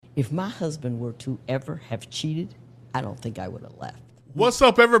If my husband were to ever have cheated, I don't think I would have left. What's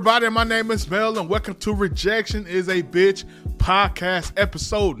up, everybody? My name is Mel, and welcome to Rejection is a Bitch podcast,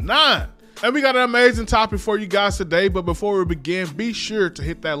 episode 9. And we got an amazing topic for you guys today, but before we begin, be sure to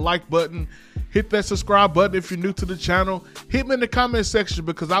hit that like button, hit that subscribe button if you're new to the channel. Hit me in the comment section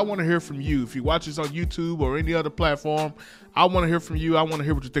because I want to hear from you. If you watch this on YouTube or any other platform, I want to hear from you. I want to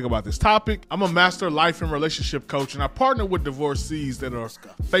hear what you think about this topic. I'm a master life and relationship coach, and I partner with divorcees that are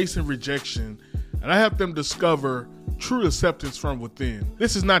facing rejection, and I help them discover true acceptance from within.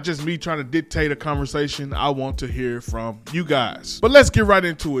 This is not just me trying to dictate a conversation. I want to hear from you guys. But let's get right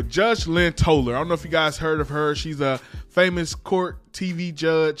into it. Judge Lynn Toler. I don't know if you guys heard of her. She's a famous court TV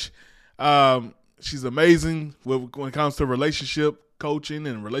judge. She's amazing when it comes to relationship coaching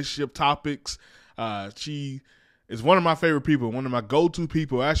and relationship topics. She is one of my favorite people, one of my go-to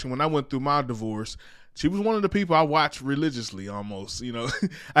people. Actually, when I went through my divorce, she was one of the people I watched religiously almost. You know,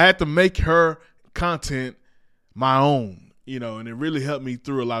 I had to make her content my own, and it really helped me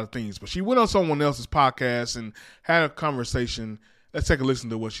through a lot of things. But she went on someone else's podcast and had a conversation. Let's take a listen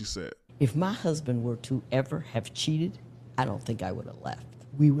to what she said. If my husband were to ever have cheated, I don't think I would have left.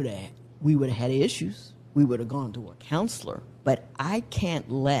 We would have had issues. We would have gone to a counselor. But I can't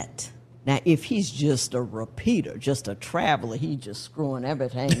let. Now, if he's just a repeater, just a traveler, he's just screwing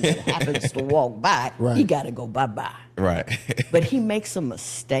everything that happens to walk by, right. He got to go bye-bye. Right. But he makes a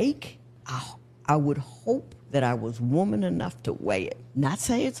mistake, I would hope that I was woman enough to weigh it. Not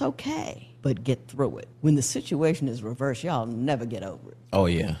say it's okay, but get through it. When the situation is reversed, y'all never get over it. Oh,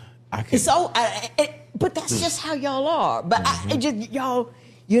 yeah. But that's just how y'all are. But y'all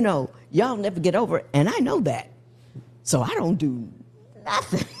never get over it. And I know that. So I don't do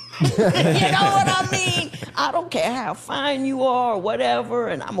nothing. You know what I mean? I don't care how fine you are or whatever,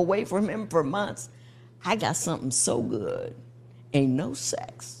 and I'm away from him for months. I got something so good. Ain't no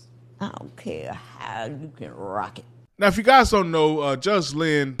sex. I don't care how you can rock it. Now, if you guys don't know, Judge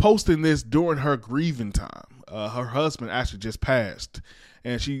Lynn posting this during her grieving time. Her husband actually just passed.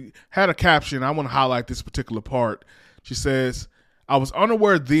 And she had a caption. I want to highlight this particular part. She says, "I was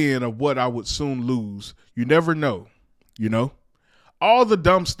unaware then of what I would soon lose. You never know, All the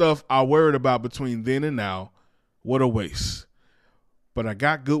dumb stuff I worried about between then and now, what a waste. But I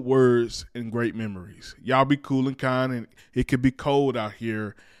got good words and great memories. Y'all be cool and kind, and it could be cold out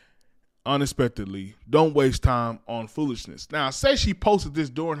here unexpectedly. Don't waste time on foolishness." Now, say she posted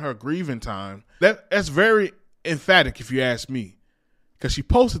this during her grieving time. That's very emphatic if you ask me. Because she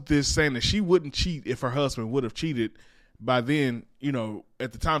posted this saying that she wouldn't cheat if her husband would have cheated. By then,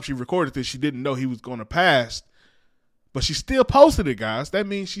 at the time she recorded this, she didn't know he was going to pass. But she still posted it, guys. That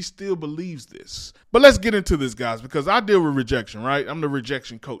means she still believes this. But let's get into this, guys, because I deal with rejection, right? I'm the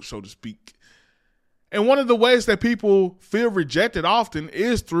rejection coach, so to speak. And one of the ways that people feel rejected often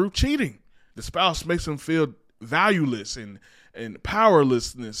is through cheating. The spouse makes them feel valueless and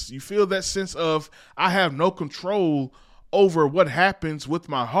powerlessness. You feel that sense of, I have no control over what happens with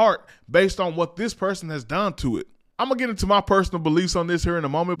my heart based on what this person has done to it. I'm going to get into my personal beliefs on this here in a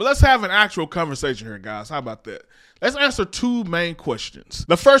moment, but let's have an actual conversation here, guys. How about that? Let's answer two main questions.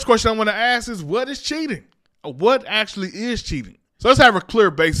 The first question I want to ask is, what is cheating? What actually is cheating? So let's have a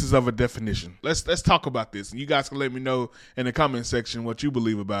clear basis of a definition. Let's talk about this. And you guys can let me know in the comment section what you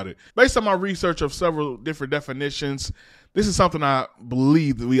believe about it. Based on my research of several different definitions, this is something I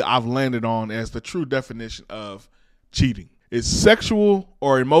believe that I've landed on as the true definition of cheating. It's sexual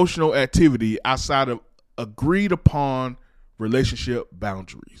or emotional activity outside of agreed upon relationship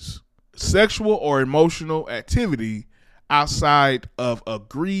boundaries. Sexual or emotional activity outside of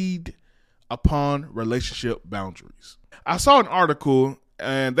agreed upon relationship boundaries. I saw an article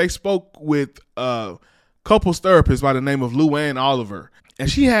and they spoke with a couples therapist by the name of Lynn Oliver. And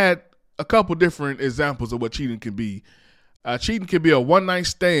she had a couple different examples of what cheating can be. Cheating can be a one-night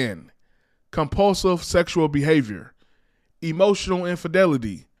stand, compulsive sexual behavior, emotional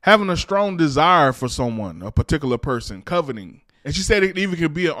infidelity, having a strong desire for someone, a particular person, coveting. And she said it even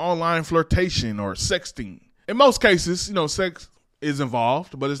could be an online flirtation or sexting. In most cases, sex is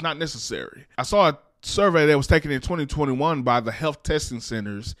involved, but it's not necessary. I saw a survey that was taken in 2021 by the health testing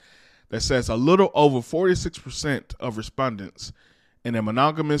centers that says a little over 46% of respondents in a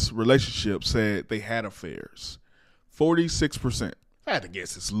monogamous relationship said they had affairs. 46%. I had to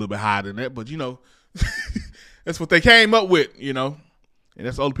guess it's a little bit higher than that, but that's what they came up with, and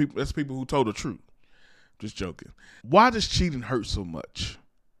that's other people. That's people who told the truth. Just joking. Why does cheating hurt so much?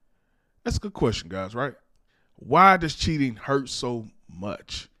 That's a good question, guys, right? Why does cheating hurt so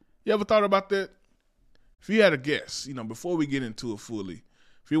much? You ever thought about that? If you had a guess, before we get into it fully,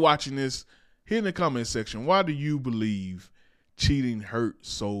 if you're watching this, hit in the comment section, why do you believe cheating hurt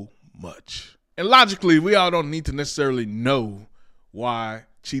so much? And logically, we all don't need to necessarily know why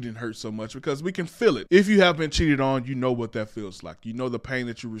cheating hurts so much, because we can feel it. If you have been cheated on, you know what that feels like. You know the pain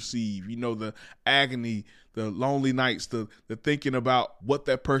that you receive. You know the agony, the lonely nights, the thinking about what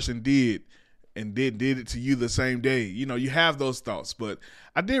that person did and did it to you the same day. You know, you have those thoughts. But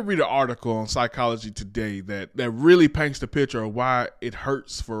I did read an article on Psychology Today that really paints the picture of why it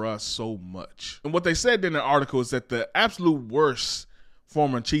hurts for us so much. And what they said in the article is that the absolute worst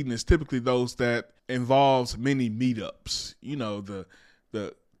form of cheating is typically those that involves many meetups. You know, the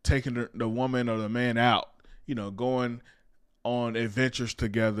taking the woman or the man out, you know, going on adventures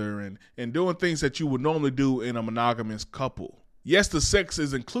together and doing things that you would normally do in a monogamous couple. Yes, the sex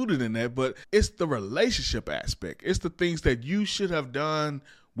is included in that, but it's the relationship aspect. It's the things that you should have done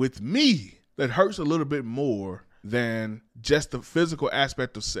with me that hurts a little bit more than just the physical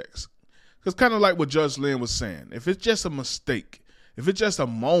aspect of sex. Because kind of like what Judge Lynn was saying, if it's just a mistake, if it's just a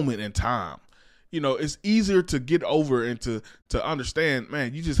moment in time, you know, it's easier to get over and to understand,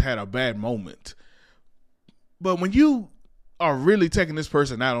 man, you just had a bad moment. But when you are really taking this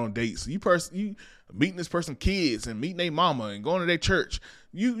person out on dates, you meeting this person's kids and meeting their mama and going to their church,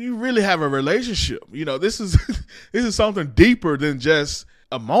 you really have a relationship. You know, this is this is something deeper than just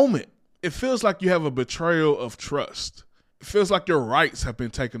a moment. It feels like you have a betrayal of trust. It feels like your rights have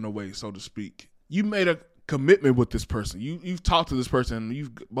been taken away, so to speak. You made a commitment with this person. You've talked to this person and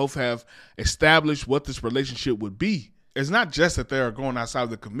you both have established what this relationship would be. It's not just that they're going outside of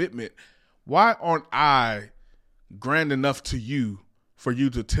the commitment. Why aren't I grand enough to you for you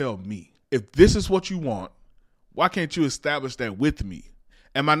to tell me? If this is what you want, why can't you establish that with me?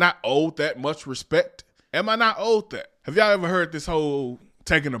 Am I not owed that much respect? Am I not owed that? Have y'all ever heard this whole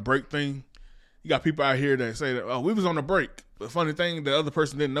taking a break thing? You got people out here that say that, oh, we was on a break. The funny thing, the other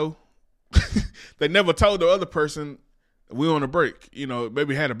person didn't know. They never told the other person we on a break. You know,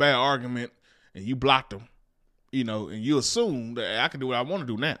 maybe had a bad argument and you blocked them, you know, and you assume that I can do what I want to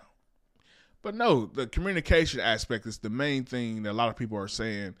do now. But no, the communication aspect is the main thing that a lot of people are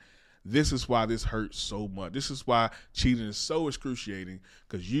saying. This is why this hurts so much. This is why cheating is so excruciating,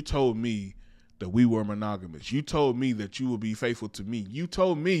 because you told me that we were monogamous. You told me that you would be faithful to me. You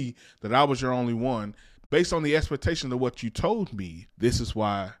told me that I was your only one. Based on the expectation of what you told me, this is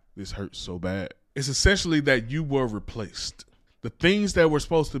why this hurts so bad. It's essentially that you were replaced. The things that were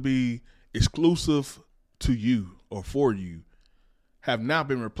supposed to be exclusive to you or for you have now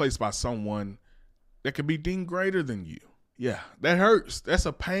been replaced by someone that could be deemed greater than you. Yeah, that hurts. That's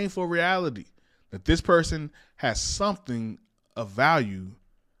a painful reality, that this person has something of value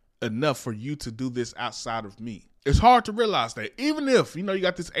enough for you to do this outside of me. It's hard to realize that, even if, you know, you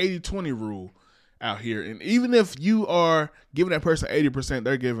got this 80-20 rule out here, and even if you are giving that person 80%,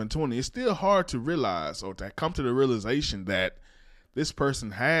 they're giving 20%, it's still hard to realize or to come to the realization that this person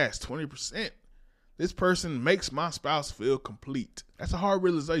has 20%. This person makes my spouse feel complete. That's a hard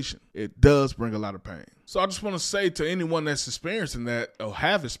realization. It does bring a lot of pain. So I just want to say to anyone that's experiencing that or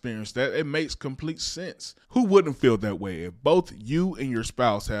have experienced that, it makes complete sense. Who wouldn't feel that way if both you and your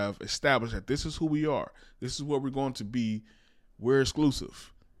spouse have established that this is who we are, this is what we're going to be, we're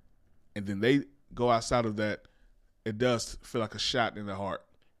exclusive, and then they go outside of that? It does feel like a shot in the heart,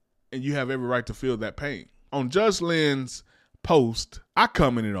 and you have every right to feel that pain. On Judge Lynn's post, I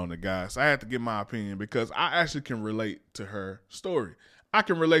commented on it, guys. I had to give my opinion because I actually can relate to her story. I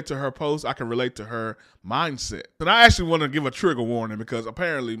can relate to her post. I can relate to her mindset. And I actually want to give a trigger warning, because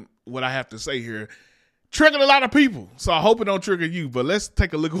apparently what I have to say here triggered a lot of people. So I hope it don't trigger you, but let's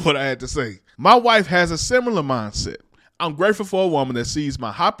take a look at what I had to say. My wife has a similar mindset. I'm grateful for a woman that sees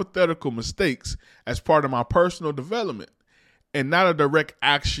my hypothetical mistakes as part of my personal development and not a direct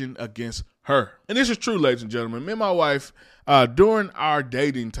action against her. And this is true, ladies and gentlemen. Me and my wife, during our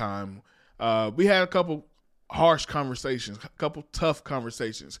dating time, we had a couple harsh conversations, a couple tough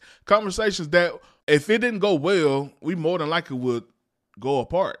conversations that if it didn't go well, we more than likely would go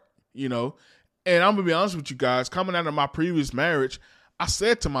apart, you know. And I'm going to be honest with you guys, coming out of my previous marriage, I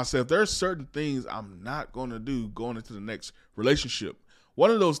said to myself, there are certain things I'm not going to do going into the next relationship. One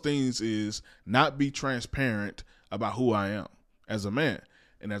of those things is not be transparent about who I am as a man,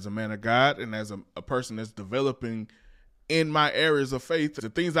 and as a man of God, and as a person that's developing in my areas of faith. The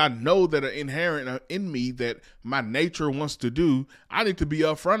things I know that are inherent in me that my nature wants to do, I need to be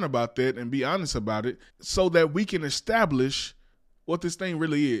upfront about that and be honest about it so that we can establish what this thing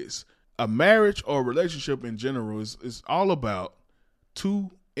really is. A marriage or a relationship in general is all about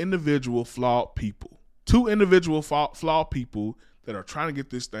two individual flawed people. Two individual flawed people that are trying to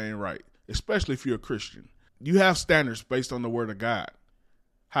get this thing right, especially if you're a Christian. You have standards based on the word of God.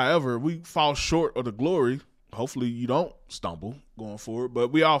 However, we fall short of the glory Hopefully you don't stumble going forward,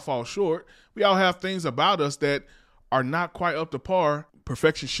 but we all fall short. We all have things about us that are not quite up to par.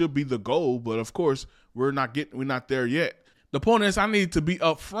 Perfection should be the goal, but of course we're not there yet. The point is, I need to be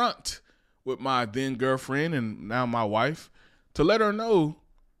upfront with my then girlfriend and now my wife to let her know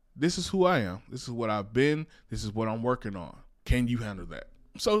this is who I am. This is what I've been. This is what I'm working on. Can you handle that?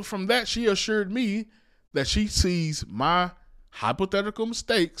 So from that, she assured me that she sees my hypothetical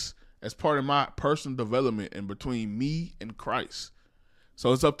mistakes as part of my personal development and between me and Christ.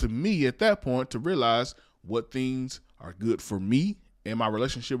 So it's up to me at that point to realize what things are good for me in my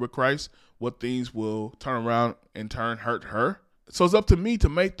relationship with Christ, what things will turn around and hurt her. So it's up to me to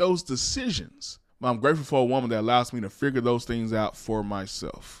make those decisions. I'm grateful for a woman that allows me to figure those things out for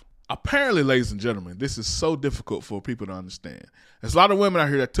myself. Apparently, ladies and gentlemen, this is so difficult for people to understand. There's a lot of women out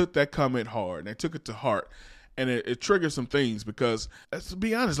here that took that comment hard and they took it to heart. And it triggered some things because, let's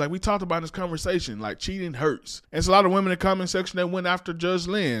be honest, like we talked about in this conversation, like cheating hurts. And it's a lot of women in the comment section that went after Judge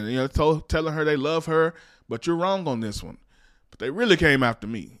Lynn, telling her they love her, but you're wrong on this one. But they really came after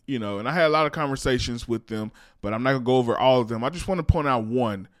me, and I had a lot of conversations with them, but I'm not going to go over all of them. I just want to point out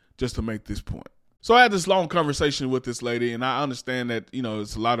one just to make this point. So I had this long conversation with this lady, and I understand that,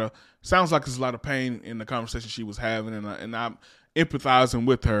 sounds like there's a lot of pain in the conversation she was having, and I'm empathizing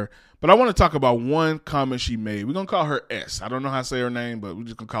with her. But I want to talk about one comment she made. We're going to call her S. I don't know how to say her name, but we're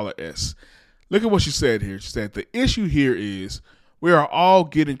just going to call her S. Look at what she said here. She said, the issue here is we are all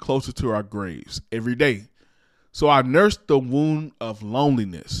getting closer to our graves every day. So I nurse the wound of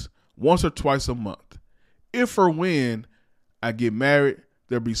loneliness once or twice a month. If or when I get married,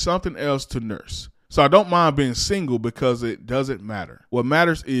 there'll be something else to nurse. So I don't mind being single because it doesn't matter. What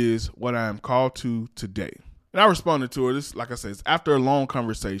matters is what I am called to today. And I responded to her. This, like I said, it's after a long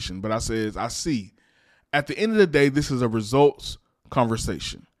conversation, but I said, I see. At the end of the day, this is a results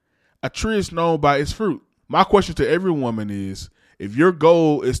conversation. A tree is known by its fruit. My question to every woman is, if your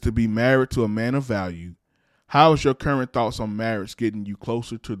goal is to be married to a man of value, how is your current thoughts on marriage getting you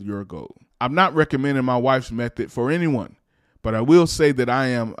closer to your goal? I'm not recommending my wife's method for anyone, but I will say that I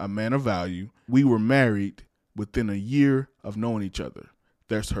am a man of value. We were married within a year of knowing each other.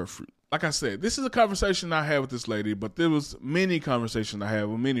 There's her fruit. Like I said, this is a conversation I had with this lady, but there was many conversations I had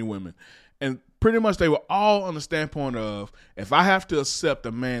with many women. And pretty much they were all on the standpoint of, if I have to accept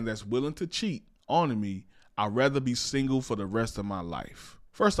a man that's willing to cheat on me, I'd rather be single for the rest of my life.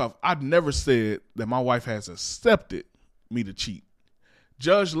 First off, I've never said that my wife has accepted me to cheat.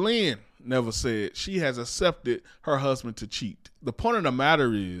 Judge Lynn never said she has accepted her husband to cheat. The point of the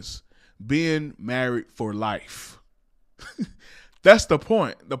matter is being married for life. That's the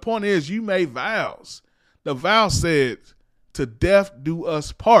point. The point is you made vows. The vow said, to death do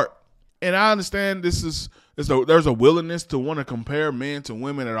us part. And I understand there's a willingness to want to compare men to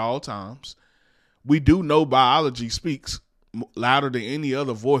women at all times. We do know biology speaks louder than any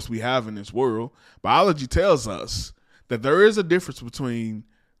other voice we have in this world. Biology tells us that there is a difference between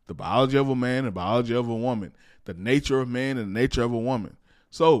the biology of a man and the biology of a woman, the nature of man and the nature of a woman.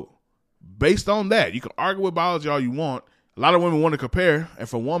 So based on that, you can argue with biology all you want. A lot of women want to compare.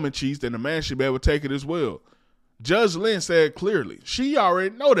 If a woman cheats, then the man should be able to take it as well. Judge Lynn said clearly, she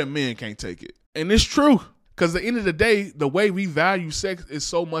already know that men can't take it. And it's true. Because at the end of the day, the way we value sex is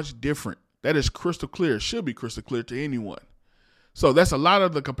so much different. That is crystal clear. It should be crystal clear to anyone. So that's a lot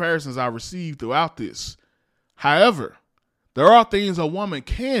of the comparisons I received throughout this. However, there are things a woman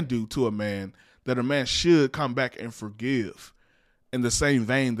can do to a man that a man should come back and forgive, in the same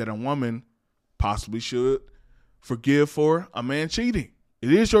vein that a woman possibly should forgive for a man cheating.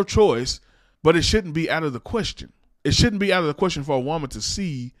 It is your choice, but it shouldn't be out of the question. It shouldn't be out of the question for a woman to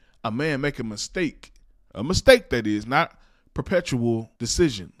see a man make a mistake that is, not perpetual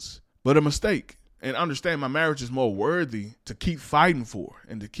decisions, but a mistake. And understand my marriage is more worthy to keep fighting for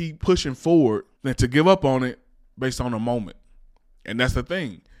and to keep pushing forward than to give up on it based on a moment. And that's the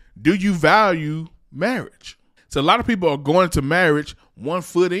thing. Do you value marriage? So a lot of people are going into marriage 1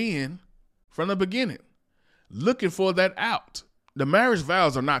 foot in from the beginning, looking for that out. The marriage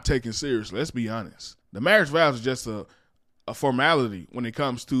vows are not taken seriously. Let's be honest. The marriage vows are just a formality when it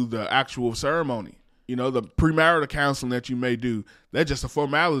comes to the actual ceremony. The premarital counseling that you may do, that's just a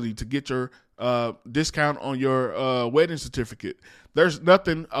formality to get your discount on your wedding certificate. There's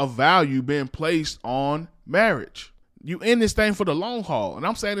nothing of value being placed on marriage. You in this thing for the long haul. And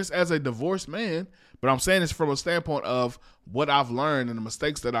I'm saying this as a divorced man, but I'm saying this from a standpoint of what I've learned and the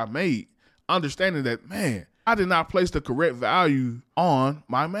mistakes that I've made. Understanding that, man, I did not place the correct value on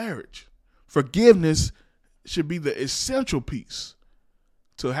my marriage. Forgiveness should be the essential piece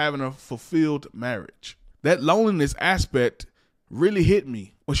to having a fulfilled marriage. That loneliness aspect really hit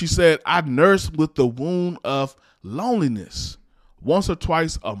me when she said, I nursed with the wound of loneliness once or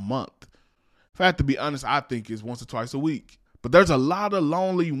twice a month. If I have to be honest, I think it's once or twice a week. But there's a lot of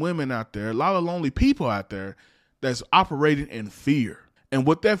lonely women out there, a lot of lonely people out there that's operating in fear. And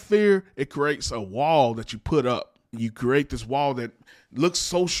with that fear, it creates a wall that you put up. You create this wall that looks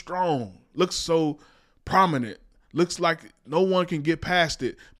so strong, looks so prominent, looks like no one can get past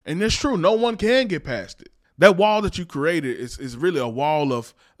it. And it's true, no one can get past it. That wall that you created is really a wall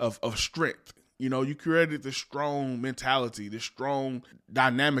of strength. You know, you created this strong mentality, this strong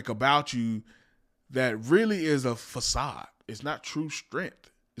dynamic about you that really is a facade. It's not true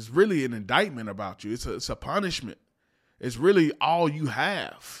strength. It's really an indictment about you. It's a punishment. It's really all you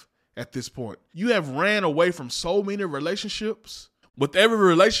have at this point. You have ran away from so many relationships. With every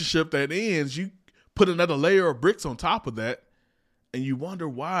relationship that ends, you put another layer of bricks on top of that, and you wonder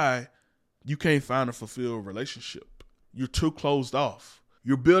why you can't find a fulfilled relationship. You're too closed off.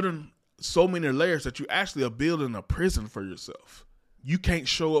 You're building so many layers that you actually are building a prison for yourself. You can't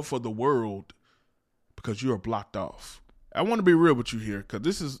show up for the world because you are blocked off. I want to be real with you here because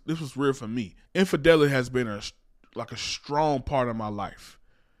this was real for me. Infidelity has been a strong part of my life.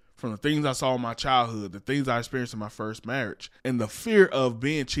 From the things I saw in my childhood, the things I experienced in my first marriage, and the fear of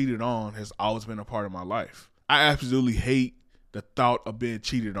being cheated on has always been a part of my life. I absolutely hate the thought of being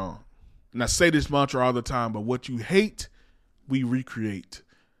cheated on. And I say this mantra all the time, but what you hate, we recreate.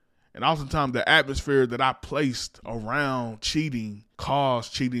 And oftentimes the atmosphere that I placed around cheating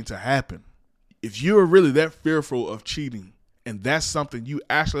caused cheating to happen. If you're really that fearful of cheating, and that's something you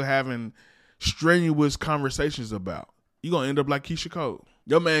actually having strenuous conversations about, you're going to end up like Keisha Cole.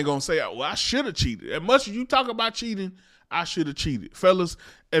 Your man going to say, well, I should have cheated. As much as you talk about cheating, I should have cheated. Fellas,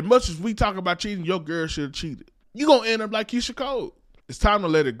 as much as we talk about cheating, your girl should have cheated. You're going to end up like Keisha Cole. It's time to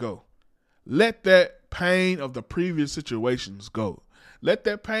let it go. Let that pain of the previous situations go. Let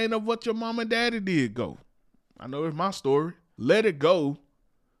that pain of what your mom and daddy did go. I know it's my story. Let it go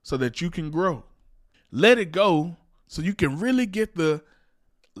so that you can grow. Let it go so you can really get the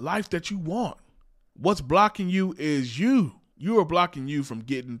life that you want. What's blocking you is you. You are blocking you from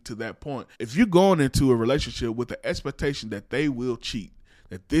getting to that point. If you're going into a relationship with the expectation that they will cheat,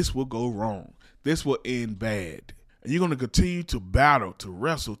 that this will go wrong, this will end bad, and you're going to continue to battle, to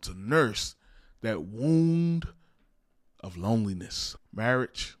wrestle, to nurse that wound of loneliness.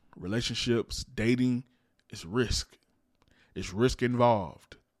 Marriage, relationships, dating, it's risk. It's risk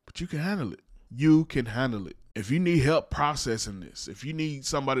involved, but you can handle it. You can handle it. If you need help processing this, if you need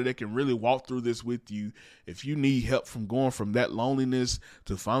somebody that can really walk through this with you, if you need help from going from that loneliness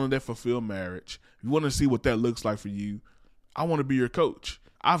to finding that fulfilled marriage, you want to see what that looks like for you, I want to be your coach.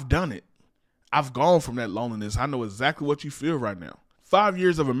 I've done it. I've gone from that loneliness. I know exactly what you feel right now. 5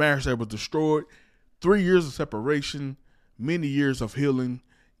 years of a marriage that was destroyed, 3 years of separation, many years of healing,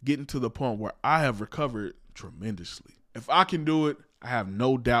 getting to the point where I have recovered tremendously. If I can do it, I have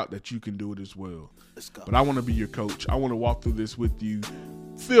no doubt that you can do it as well. Let's go. But I want to be your coach. I want to walk through this with you.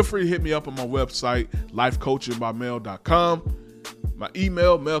 Feel free to hit me up on my website, lifecoachingbymail.com. My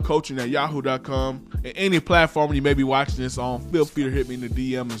email, mailcoaching@yahoo.com. And any platform you may be watching this on, feel free to hit me in the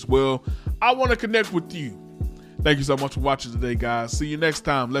DM as well. I want to connect with you. Thank you so much for watching today, guys. See you next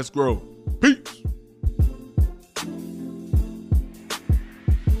time. Let's grow. Peace.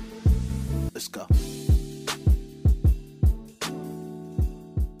 Let's go.